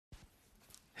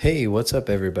Hey, what's up,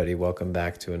 everybody? Welcome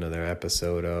back to another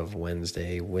episode of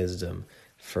Wednesday Wisdom.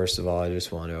 First of all, I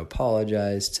just want to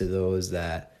apologize to those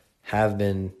that have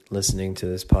been listening to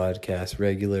this podcast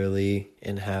regularly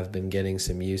and have been getting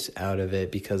some use out of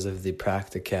it because of the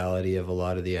practicality of a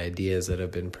lot of the ideas that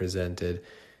have been presented,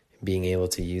 being able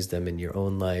to use them in your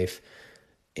own life.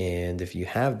 And if you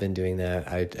have been doing that,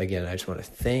 I just want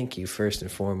to thank you first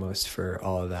and foremost for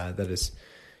all of that. That is,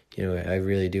 I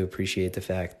really do appreciate the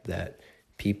fact that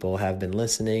people have been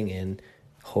listening and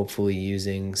hopefully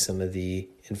using some of the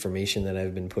information that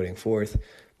I've been putting forth.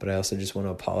 But I also just want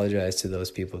to apologize to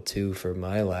those people too for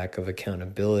my lack of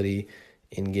accountability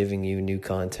in giving you new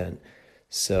content.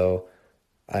 So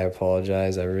I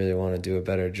apologize. I really want to do a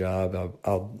better job.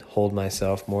 I'll hold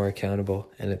myself more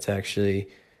accountable. And it's actually,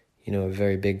 a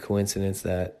very big coincidence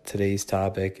that today's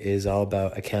topic is all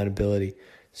about accountability.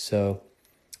 So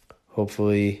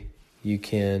hopefully you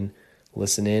can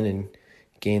listen in and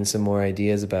gain some more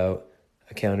ideas about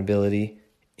accountability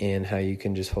and how you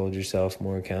can just hold yourself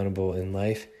more accountable in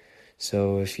life.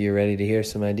 So if you're ready to hear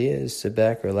some ideas, sit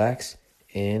back, relax,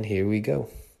 and here we go.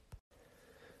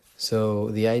 So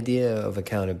the idea of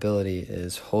accountability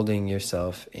is holding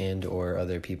yourself and or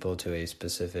other people to a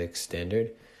specific standard.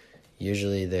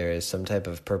 Usually there is some type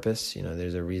of purpose.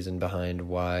 There's a reason behind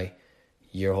why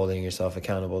you're holding yourself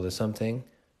accountable to something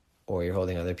or you're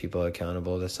holding other people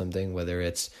accountable to something, whether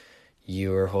it's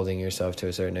you're holding yourself to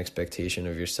a certain expectation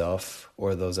of yourself,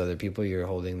 or those other people, you're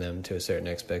holding them to a certain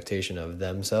expectation of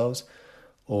themselves,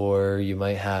 or you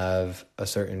might have a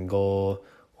certain goal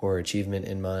or achievement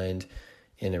in mind,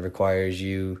 and it requires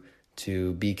you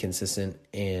to be consistent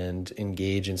and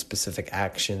engage in specific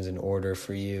actions in order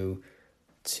for you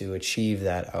to achieve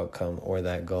that outcome or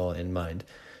that goal in mind.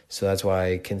 So that's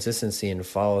why consistency and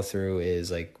follow through is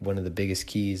like one of the biggest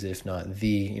keys, if not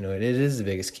the, it is the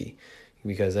biggest key.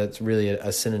 Because that's really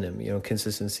a synonym.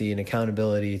 Consistency and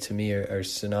accountability to me are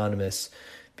synonymous,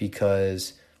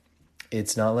 because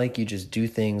it's not like you just do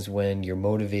things when you're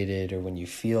motivated or when you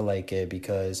feel like it,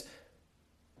 because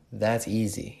that's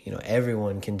easy.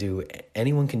 Anyone can do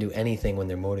anything when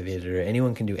they're motivated, or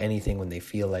anyone can do anything when they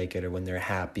feel like it or when they're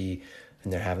happy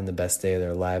and they're having the best day of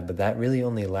their life. But that really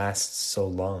only lasts so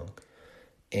long.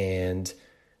 And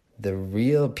the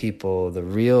real people that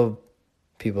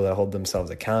hold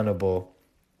themselves accountable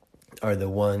are the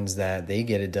ones that they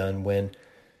get it done when,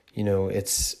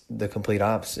 it's the complete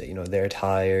opposite. They're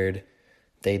tired,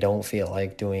 they don't feel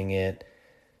like doing it,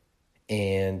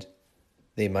 and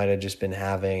they might have just been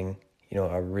having,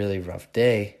 a really rough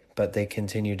day, but they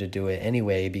continue to do it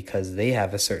anyway because they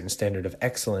have a certain standard of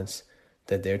excellence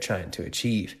that they're trying to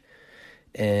achieve.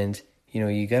 And,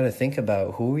 you got to think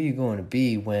about, who are you going to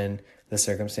be when the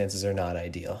circumstances are not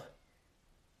ideal?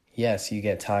 Yes, you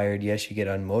get tired. Yes, you get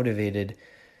unmotivated,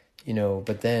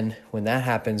 but then when that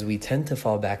happens, we tend to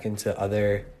fall back into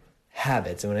other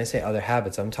habits. And when I say other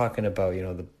habits, I'm talking about,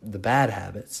 the bad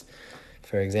habits.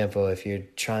 For example, if you're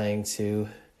trying to,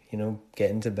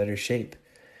 get into better shape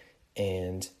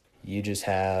and you just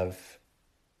have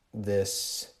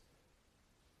this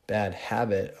bad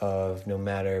habit of, no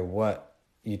matter what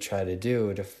you try to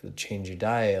do to change your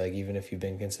diet, like even if you've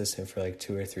been consistent for like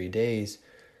 2 or 3 days,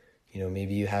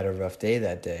 maybe you had a rough day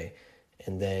that day,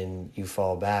 and then you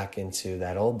fall back into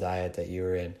that old diet that you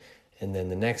were in. And then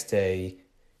the next day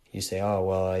you say, oh,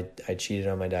 well, I cheated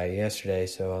on my diet yesterday,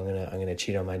 so I'm going to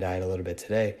cheat on my diet a little bit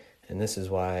today. And this is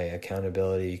why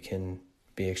accountability can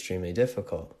be extremely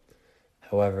difficult.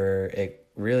 However, it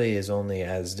really is only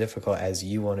as difficult as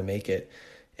you want to make it.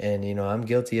 And, I'm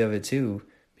guilty of it too,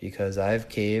 because I've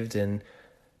caved, and,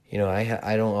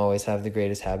 I don't always have the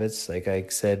greatest habits. Like I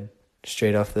said,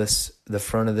 straight off the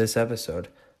front of this episode,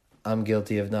 I'm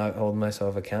guilty of not holding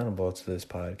myself accountable to this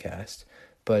podcast.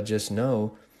 But just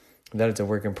know that it's a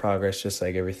work in progress, just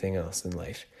like everything else in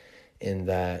life, in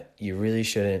that you really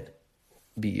shouldn't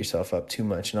beat yourself up too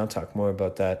much. And I'll talk more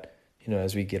about that,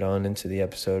 as we get on into the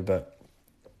episode. But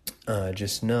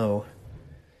just know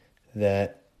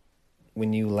that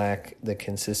when you lack the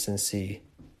consistency,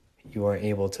 you are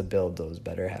able to build those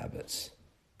better habits.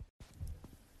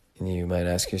 And you might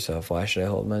ask yourself, why should I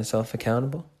hold myself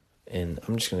accountable? And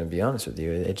I'm just going to be honest with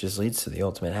you. It just leads to the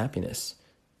ultimate happiness.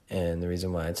 And the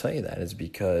reason why I tell you that is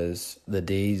because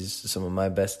some of my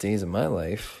best days of my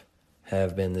life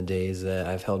have been the days that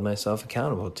I've held myself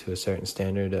accountable to a certain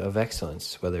standard of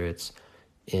excellence, whether it's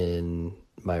in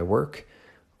my work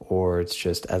or it's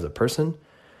just as a person.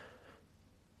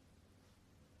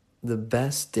 The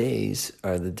best days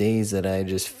are the days that I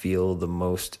just feel the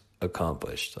most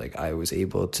accomplished. Like I was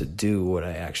able to do what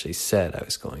I actually said I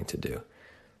was going to do.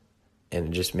 And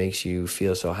it just makes you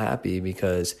feel so happy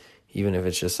because even if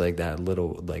it's just like that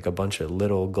little, like a bunch of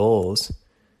little goals,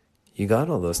 you got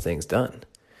all those things done.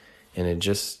 And it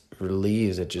just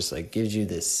relieves, it just like gives you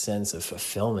this sense of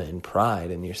fulfillment and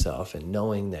pride in yourself and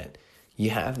knowing that you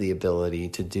have the ability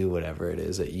to do whatever it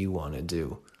is that you want to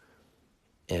do.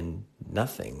 And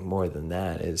nothing more than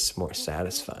that is more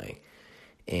satisfying.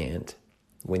 And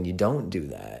when you don't do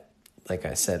that, like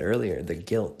I said earlier, the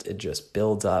guilt, it just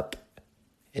builds up.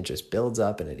 It just builds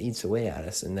up and it eats away at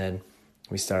us. And then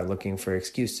we start looking for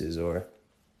excuses, or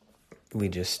we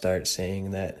just start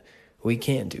saying that we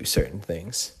can't do certain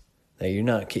things, that you're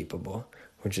not capable,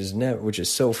 which is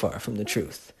so far from the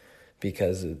truth,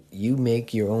 because you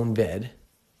make your own bed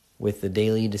with the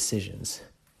daily decisions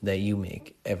that you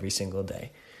make every single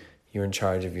day. You're in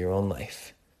charge of your own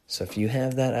life. So if you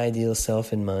have that ideal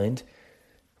self in mind,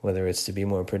 whether it's to be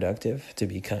more productive, to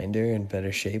be kinder, in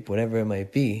better shape, whatever it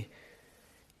might be,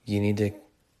 you need to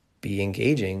be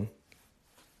engaging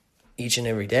each and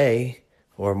every day,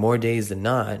 or more days than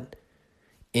not,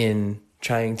 in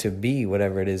trying to be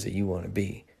whatever it is that you want to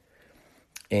be.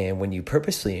 And when you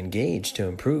purposely engage to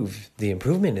improve, the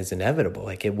improvement is inevitable.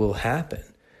 Like, it will happen.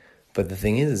 But the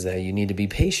thing is that you need to be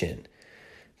patient,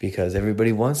 because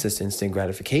everybody wants this instant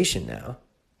gratification now.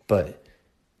 But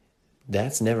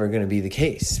that's never going to be the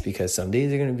case, because some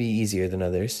days are going to be easier than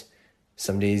others.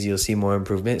 Some days you'll see more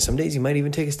improvement. Some days you might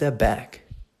even take a step back.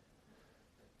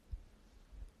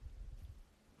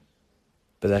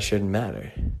 But that shouldn't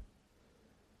matter,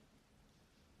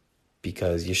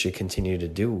 because you should continue to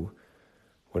do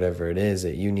whatever it is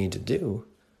that you need to do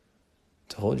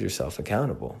to hold yourself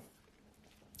accountable.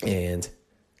 And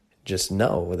just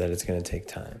know that it's going to take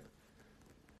time.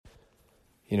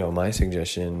 You know, my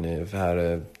suggestion of how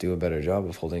to do a better job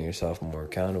of holding yourself more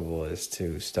accountable is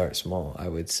to start small. I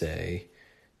would say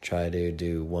try to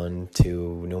do 1,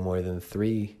 2, no more than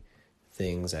 3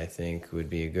 things, I think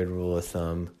would be a good rule of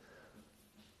thumb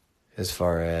as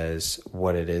far as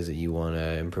what it is that you want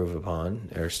to improve upon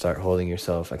or start holding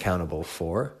yourself accountable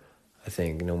for. I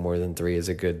think no more than 3 is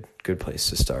a good place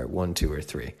to start, 1, 2, or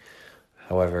 3.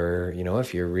 However, you know,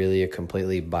 if you're really a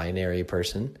completely binary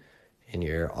person and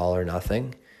you're all or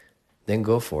nothing, then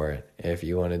go for it. If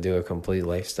you want to do a complete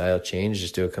lifestyle change,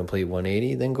 just do a complete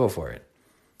 180, then go for it.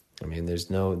 I mean, there's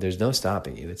no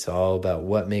stopping you. It's all about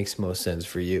what makes most sense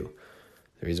for you.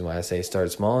 The reason why I say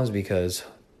start small is because,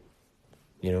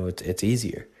 you know, it's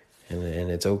easier, and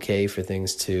it's okay for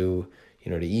things to,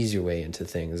 you know, to ease your way into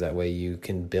things. That way you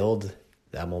can build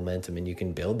that momentum and you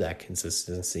can build that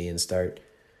consistency and start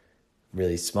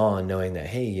really small, and knowing that,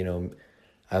 hey, you know,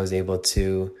 I was able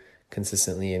to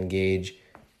consistently engage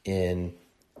in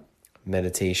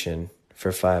meditation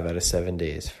for 5 out of 7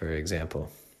 days, for example,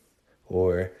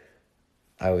 or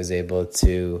I was able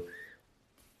to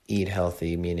eat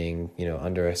healthy, meaning, you know,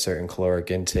 under a certain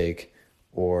caloric intake,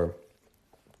 or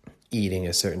eating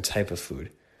a certain type of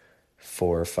food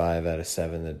 4 or 5 out of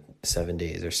 7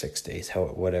 days or 6 days,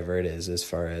 whatever it is, as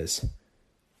far as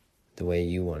the way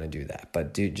you want to do that.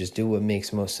 But just do what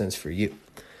makes most sense for you.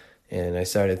 And I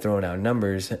started throwing out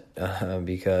numbers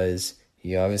because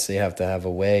you obviously have to have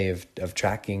a way of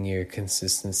tracking your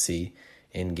consistency,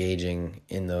 engaging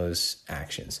in those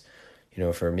actions. You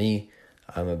know, for me,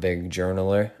 I'm a big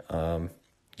journaler.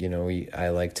 You know, I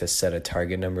like to set a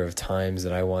target number of times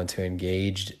that I want to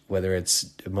engage, whether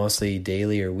it's mostly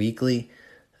daily or weekly.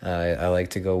 I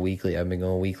like to go weekly. I've been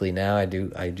going weekly now. I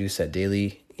do set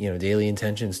daily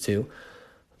intentions too.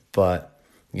 But,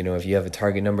 you know, if you have a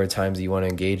target number of times that you want to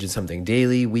engage in something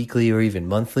daily, weekly, or even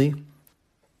monthly,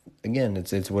 again,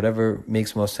 it's whatever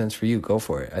makes most sense for you. Go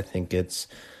for it. I think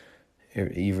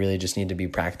you really just need to be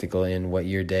practical in what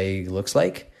your day looks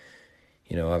like.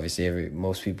 You know, obviously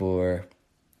most people are,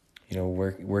 you know,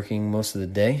 working most of the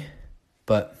day,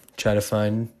 but try to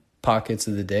find pockets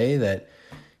of the day that,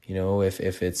 you know, if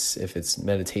it's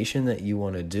meditation that you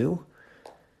want to do,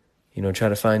 you know, try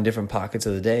to find different pockets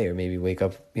of the day, or maybe wake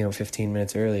up, you know, 15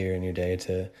 minutes earlier in your day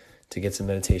to get some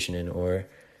meditation in, or,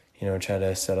 you know, try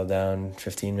to settle down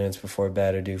 15 minutes before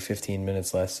bed, or do 15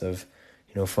 minutes less of,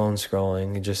 you know, phone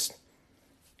scrolling, and just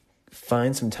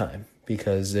find some time,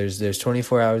 because there's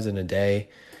 24 hours in a day.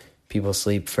 People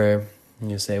sleep for,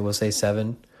 we'll say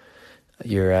 7.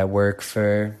 You're at work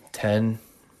for 10.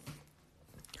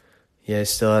 You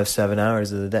still have 7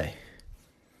 hours of the day.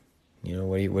 You know,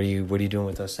 what are you doing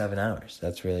with those 7 hours?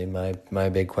 That's really my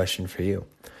big question for you.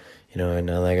 You know, and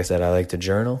like I said, I like to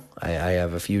journal. I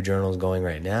have a few journals going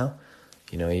right now.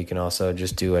 You know, you can also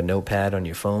just do a notepad on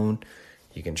your phone.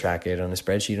 You can track it on a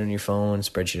spreadsheet on your phone,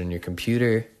 spreadsheet on your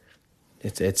computer.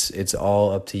 It's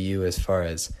all up to you as far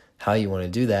as how you want to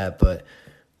do that. But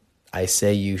I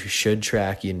say you should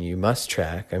track and you must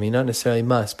track. I mean, not necessarily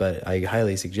must, but I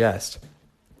highly suggest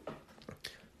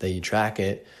that you track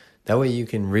it. That way you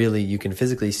can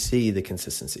physically see the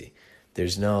consistency.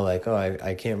 There's no like, oh,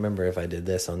 I can't remember if I did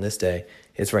this on this day.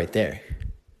 It's right there.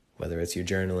 Whether it's you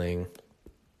journaling,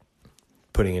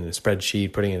 putting in a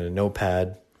spreadsheet, putting in a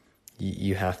notepad,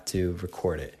 you have to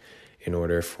record it in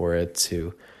order for it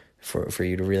to, for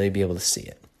you to really be able to see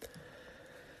it.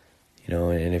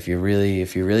 And if you're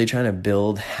really trying to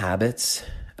build habits,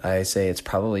 I say it's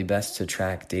probably best to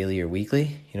track daily or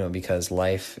weekly, because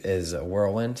life is a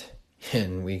whirlwind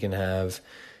and we can have,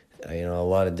 a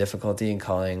lot of difficulty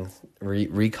in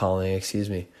recalling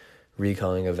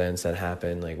events that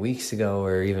happened like weeks ago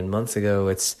or even months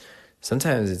ago.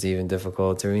 Sometimes it's even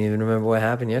difficult to even remember what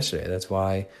happened yesterday. That's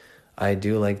why I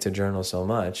do like to journal so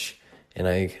much, and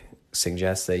I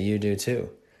suggest that you do too.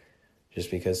 Just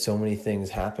because so many things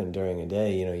happen during a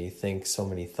day, you think so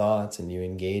many thoughts and you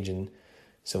engage in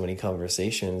so many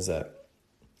conversations that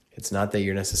it's not that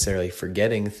you're necessarily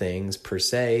forgetting things per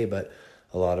se, but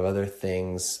a lot of other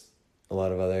things, a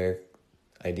lot of other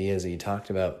ideas that you talked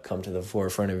about come to the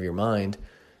forefront of your mind,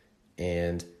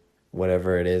 and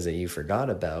whatever it is that you forgot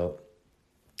about,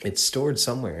 it's stored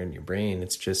somewhere in your brain.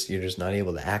 It's just, you're just not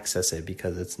able to access it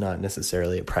because it's not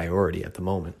necessarily a priority at the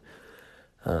moment.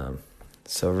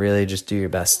 So really just do your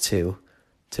best to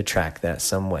track that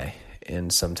some way in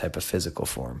some type of physical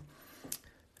form.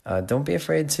 Don't be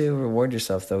afraid to reward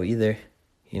yourself though either.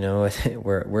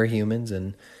 We're humans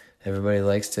and everybody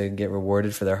likes to get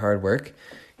rewarded for their hard work,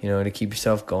 to keep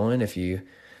yourself going. If you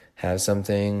have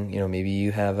something, maybe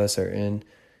you have a certain,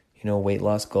 weight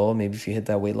loss goal. Maybe if you hit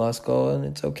that weight loss goal, and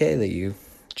it's okay that you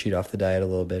cheat off the diet a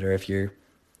little bit, or if you're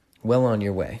well on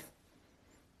your way,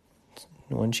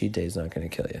 one cheat day is not going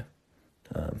to kill you.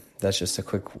 That's just a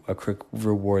quick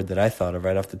reward that I thought of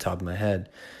right off the top of my head.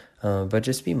 But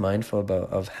just be mindful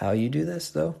of how you do this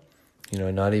though.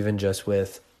 Not even just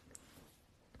with,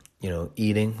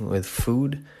 eating with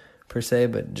food per se,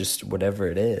 but just whatever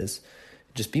it is.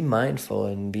 Just be mindful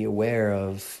and be aware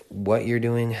of what you're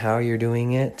doing, how you're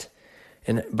doing it.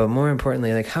 But more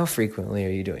importantly, like how frequently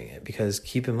are you doing it? Because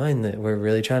keep in mind that we're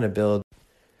really trying to build,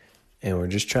 and we're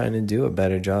just trying to do a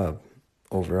better job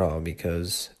overall,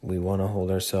 because we want to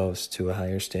hold ourselves to a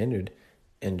higher standard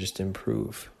and just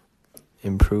improve.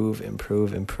 And the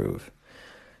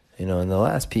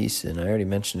last piece, and I already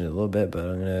mentioned it a little bit, but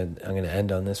I'm gonna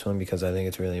end on this one because I think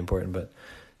it's really important. But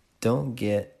don't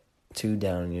get too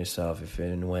down on yourself if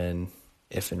and when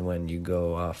you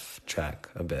go off track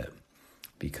a bit,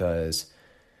 because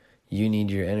you need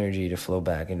your energy to flow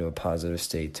back into a positive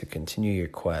state to continue your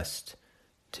quest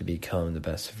to become the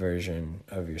best version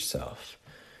of yourself.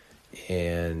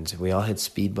 And we all hit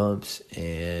speed bumps,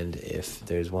 and if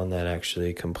there's one that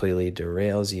actually completely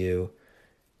derails you,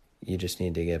 you just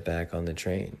need to get back on the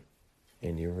train,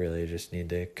 and you really just need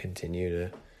to continue to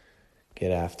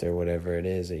get after whatever it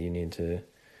is that you need to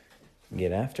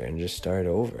get after and just start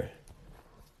over.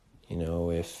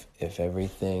 If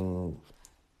everything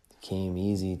came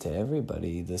easy to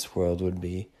everybody, this world would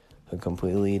be a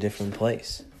completely different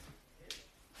place.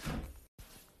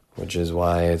 Which is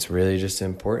why it's really just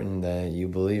important that you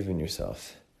believe in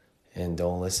yourself and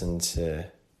don't listen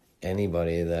to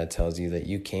anybody that tells you that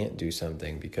you can't do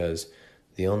something, because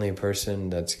the only person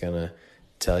that's going to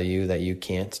tell you that you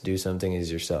can't do something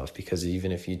is yourself. Because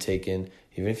even if you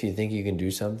think you can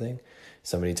do something,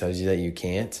 somebody tells you that you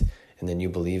can't, and then you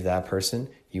believe that person,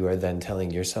 you are then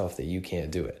telling yourself that you can't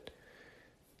do it.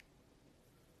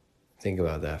 Think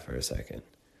about that for a second.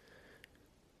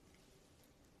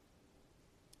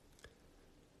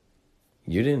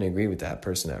 You didn't agree with that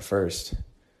person at first,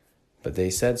 but they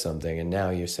said something, and now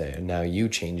you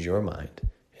change your mind,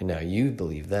 and now you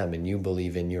believe them, and you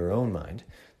believe in your own mind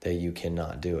that you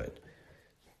cannot do it.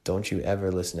 Don't you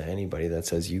ever listen to anybody that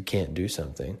says you can't do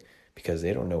something, because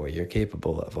they don't know what you're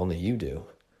capable of. Only you do.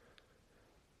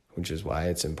 Which is why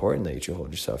it's important that you should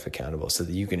hold yourself accountable, so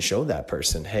that you can show that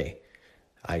person, hey,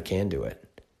 I can do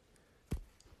it.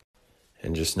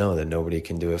 And just know that nobody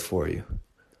can do it for you.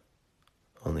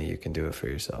 Only you can do it for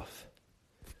yourself.